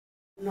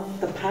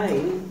Not the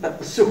pain, but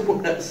the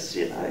soreness,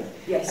 you know.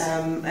 Yes.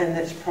 And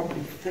that's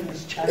probably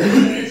things changing,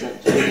 is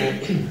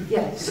it?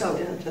 Yeah, so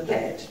down to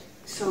that.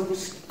 So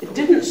it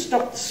didn't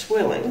stop the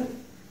swelling.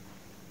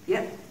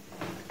 Yeah.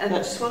 And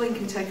the swelling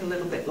can take a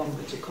little bit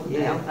longer to come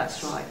down,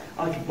 that's right.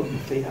 I can put my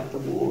feet up the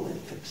wall, that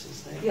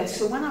fixes that. Yeah,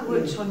 so when I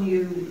worked on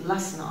you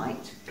last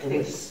night,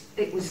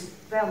 it was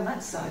down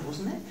that side,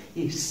 wasn't it?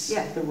 Yes,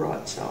 yeah. The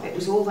right side. It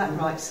was all that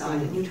right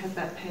side, and you'd had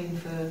that pain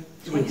for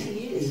 20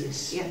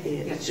 years? Yes,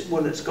 yeah.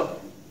 Well, it's got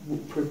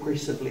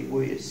progressively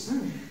worse.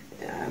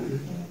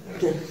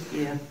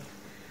 Yeah.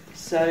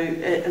 So,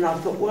 and I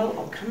thought, well,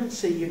 I'll come and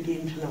see you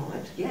again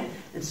tonight. Yeah.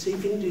 And see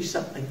if you can do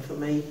something for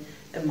me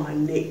in my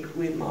neck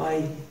where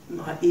my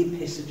air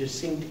passages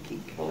seem to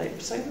keep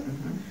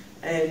collapsing.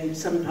 And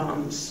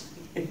sometimes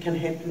it can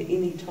happen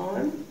any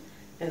time,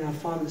 and I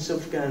find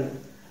myself going,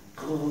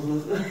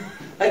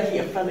 making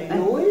a funny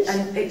noise.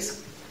 And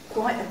it's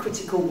quite a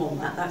critical one,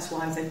 that's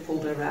why they've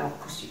pulled her out,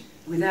 because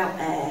without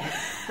air,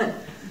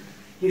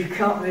 you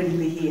can't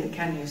really hear,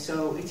 can you?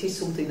 So it is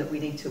something that we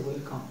need to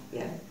work on.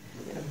 Yeah.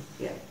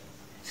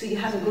 So you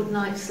had a good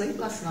night's sleep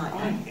last night?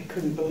 I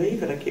couldn't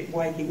believe it. I kept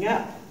waking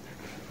up.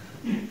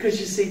 Because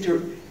you see,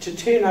 to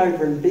turn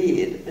over in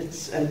bed,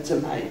 it's a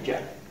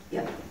major.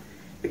 Yeah.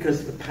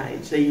 Because of the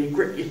pain. So you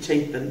grit your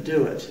teeth and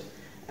do it.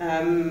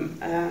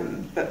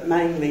 But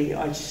mainly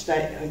I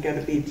go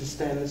to bed to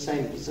stay in the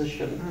same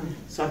position.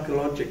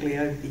 Psychologically,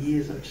 over the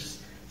years, I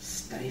just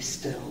stay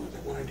still and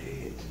it won't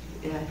hurt.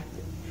 Yeah.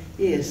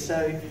 Yeah, so,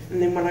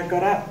 and then when I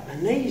got up, my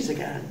knees are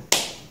going,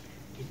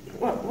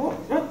 what?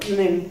 And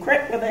then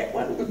crack with that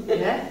one.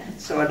 Yeah.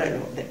 So I don't know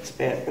what that's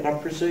about, but I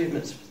presume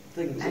it's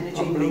things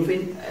energy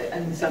moving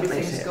and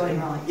everything's going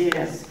right. Yeah.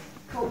 Yes.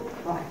 Cool.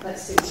 Right,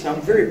 let's see. So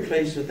I'm very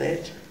pleased with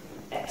that.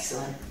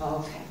 Excellent.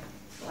 Okay.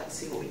 So let's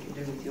see what we can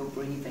do with your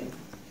breathing.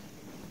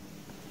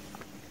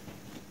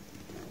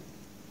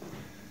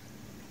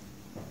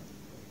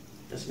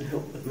 Doesn't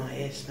help with my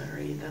asthma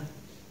either.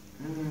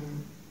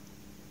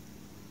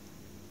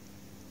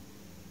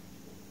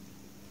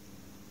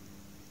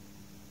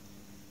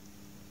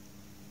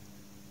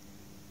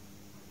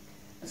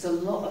 There's a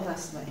lot of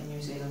asthma in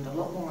New Zealand, a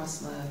lot more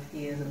asthma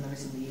here than there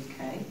is in the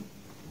UK.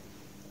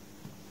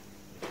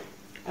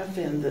 I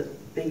found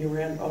that being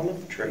around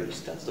olive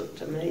trees does it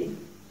to me.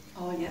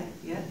 Oh yeah.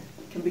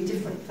 It can be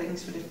different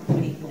things for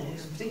different people,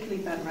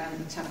 particularly around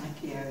the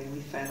Taranaki area we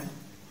found.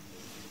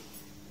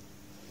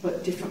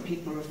 But different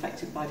people are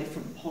affected by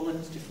different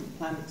pollens, different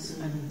plants,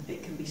 and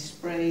it can be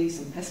sprays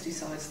and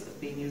pesticides that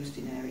have been used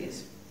in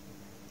areas.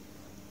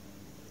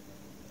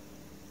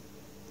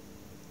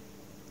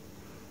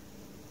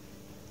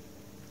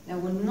 Now,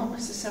 we're not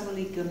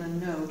necessarily going to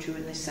know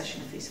during this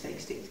session if it's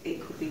fixed.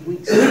 It could be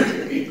weeks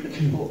later that you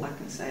can report back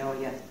and say, oh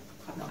yeah,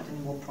 I've not had any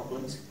more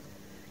problems.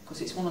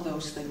 Because it's one of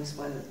those things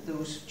where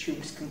those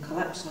tubes can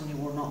collapse on you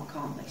or not,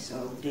 can't they?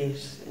 So,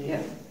 yes.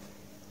 Yeah.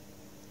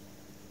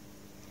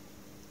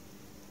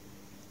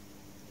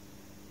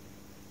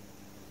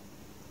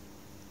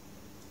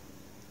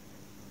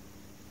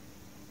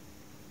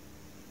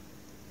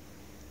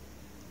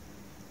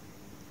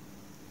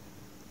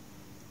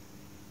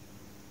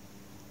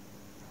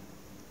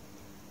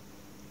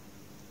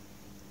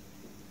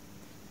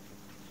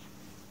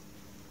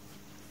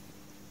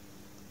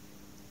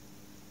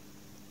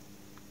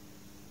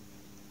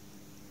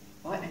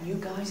 Right, and you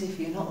guys, if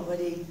you're not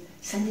already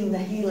sending the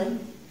healing,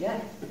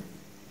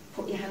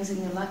 put your hands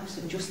in your laps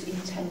and just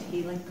intend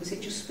healing, because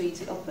it just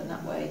speeds it up, and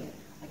that way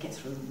I get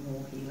through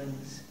more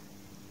healings.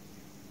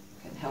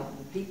 Can help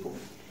more people.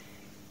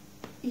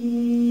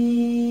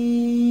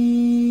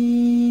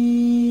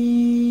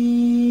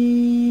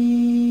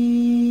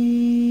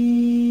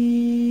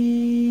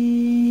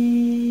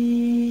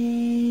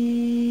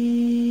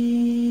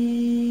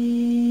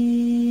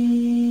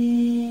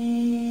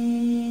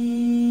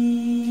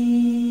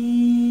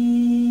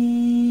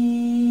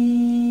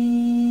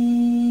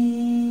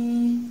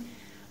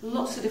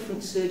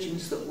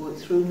 Surgeons that work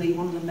through me.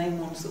 One of the main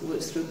ones that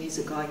works through me is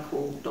a guy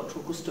called Dr.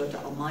 Augusto de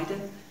Almeida,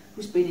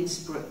 who's been in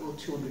spirit world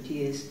 200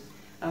 years.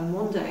 And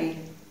one day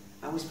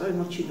I was very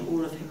much in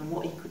awe of him and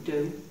what he could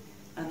do,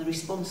 and the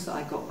response that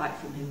I got back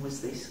from him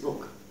was this: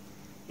 look,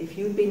 if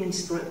you'd been in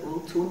spirit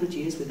world 200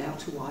 years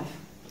without a wife,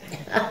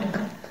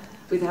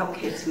 without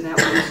kids, without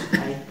bills to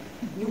pay,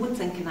 you wouldn't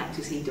think and act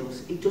as he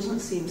does. He doesn't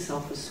see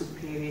himself as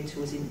superior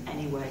to us in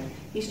any way.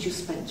 He's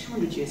just spent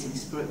 200 years in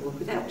spirit world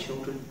without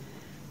children,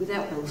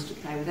 without bills to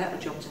pay, without a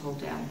job to hold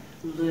down,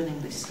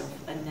 learning this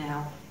stuff, and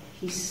now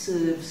he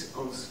serves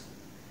us,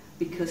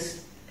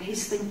 because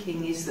his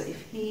thinking is that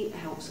if he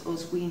helps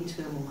us, we in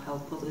turn will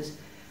help others.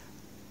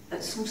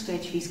 At some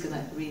stage he's going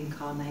to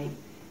reincarnate.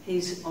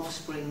 His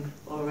offspring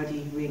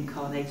already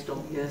reincarnated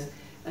on the earth,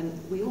 and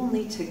we all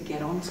need to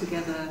get on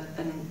together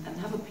and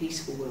have a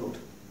peaceful world.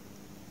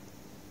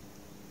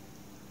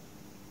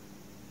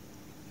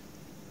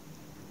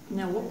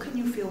 Now, what can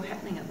you feel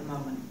happening at the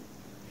moment?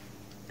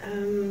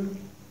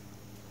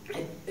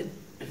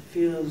 It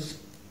feels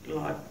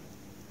like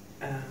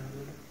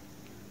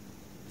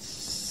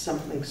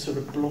something sort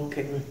of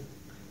blocking.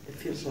 It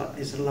feels like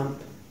there's a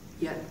lump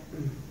Yeah.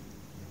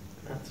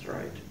 That's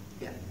right.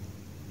 Yeah.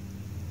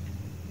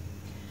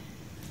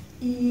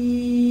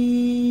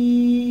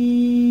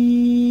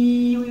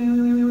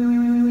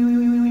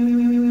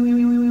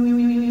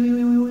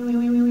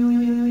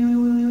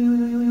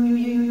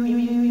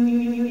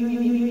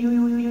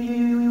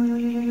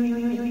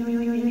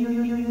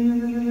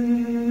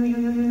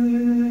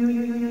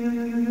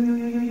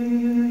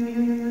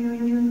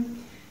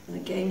 And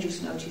again,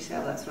 just notice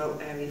how that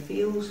throat area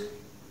feels.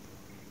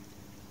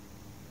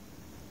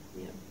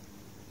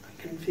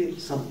 I can feel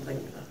something,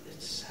 but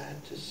it's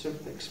hard to sort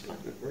of explain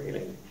it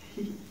really.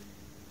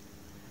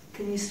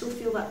 Can you still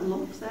feel that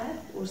lump there,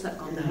 or has that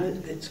gone No,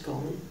 down? it's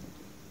gone.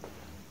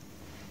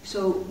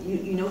 So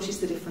you notice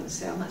the different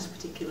sound. That's a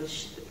particular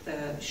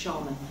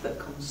shaman that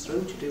comes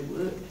through to do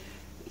work.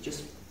 He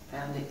just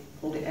found it,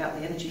 pulled it out of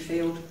the energy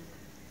field.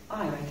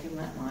 I reckon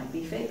that might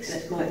be fixed.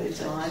 That might be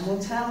fixed. Time will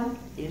tell.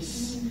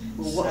 Yes.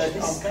 We'll watch So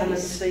this I'll come and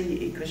space.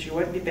 see you because you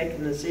won't be back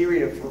in this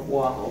area for a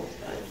while.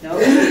 So. No,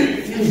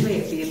 usually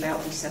it'd be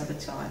about December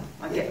time.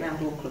 I get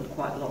round Auckland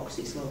quite a lot because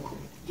it's local.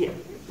 Yeah.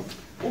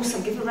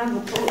 Awesome, give a round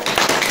of applause.